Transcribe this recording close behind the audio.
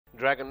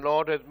Dragon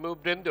Lord has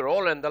moved in. The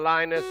roll and the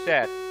line is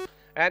set.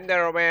 And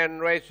they're away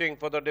and racing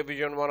for the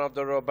Division 1 of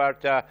the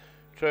Roberta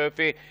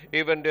Trophy.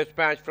 Even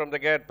dispatched from the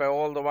gate by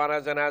all the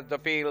runners, and as the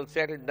field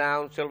settled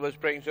down, Silver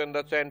Springs in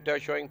the center,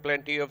 showing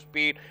plenty of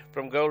speed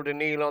from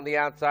Golden Eel on the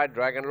outside.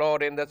 Dragon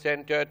Lord in the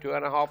center,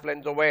 2.5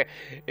 lengths away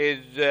is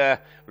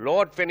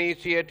Lord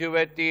Phoenicia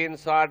towards the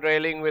inside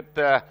railing with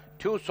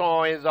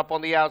Tucson is up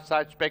on the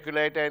outside,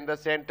 Speculator in the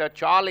center.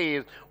 Charlie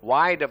is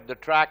wide of the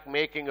track,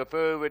 making a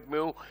forward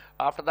move.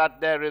 After that,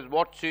 there is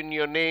What's in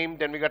Your Name.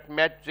 Then we got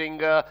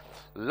Metzinger.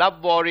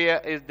 Love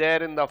Warrior is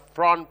there in the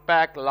front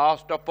pack.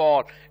 Last of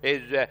all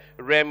is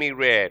Remy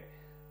Red.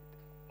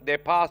 They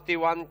passed the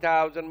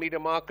 1,000 meter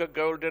marker.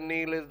 Golden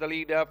Eel is the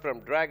leader from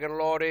Dragon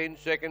Lord in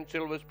second,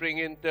 Silver Spring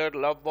in third,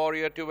 Love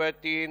Warrior towards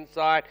the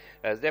inside.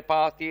 As they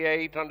pass the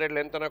 800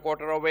 length and a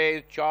quarter away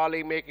is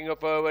Charlie making a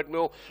forward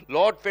move.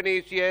 Lord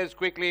Phoenicia is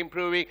quickly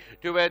improving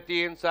towards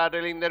the inside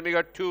railing. Then we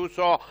got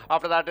Tucson.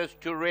 After that is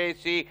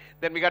Turacy.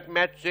 Then we got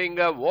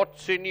Metzinger.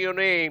 What's in Your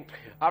Name?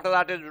 After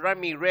that is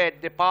Remy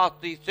Red. They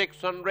passed the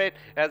 600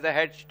 as the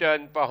heads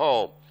turn for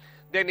home.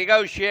 They're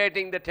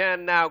negotiating the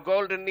turn now.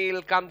 Golden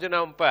Eel comes in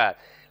on first.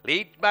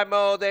 Leads by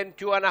more than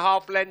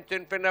 2.5 lengths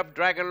in front of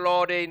Dragon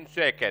Lord in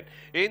second.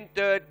 In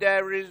third,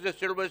 there is the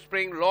Silver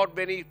Spring. Lord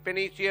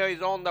Phoenicia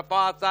is on the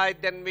far side.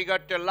 Then we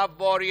got Love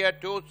Warrior,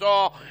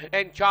 Tucson,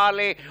 and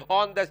Charlie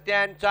on the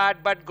stand side.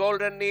 But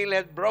Golden Eel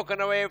has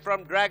broken away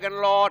from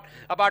Dragon Lord,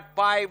 about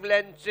 5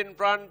 lengths in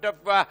front of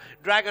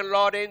Dragon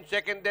Lord in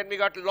second. Then we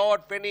got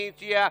Lord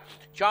Phoenicia.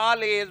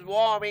 Charlie is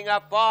warming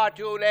up far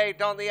too late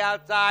on the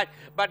outside.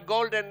 But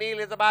Golden Eel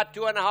is about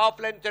 2.5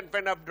 lengths in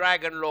front of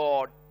Dragon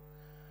Lord.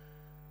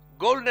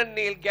 Golden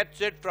Eel gets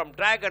it from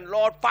Dragon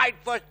Lord. Fight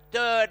for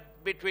third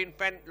between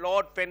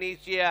Lord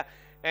Phoenicia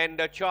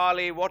and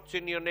Charlie. What's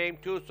in Your Name?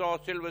 Tucson,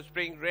 Silver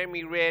Spring,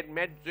 Remy Red,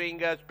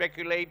 Metzinger,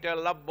 Speculator,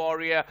 Love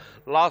Warrior.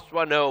 Last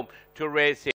one home to race it.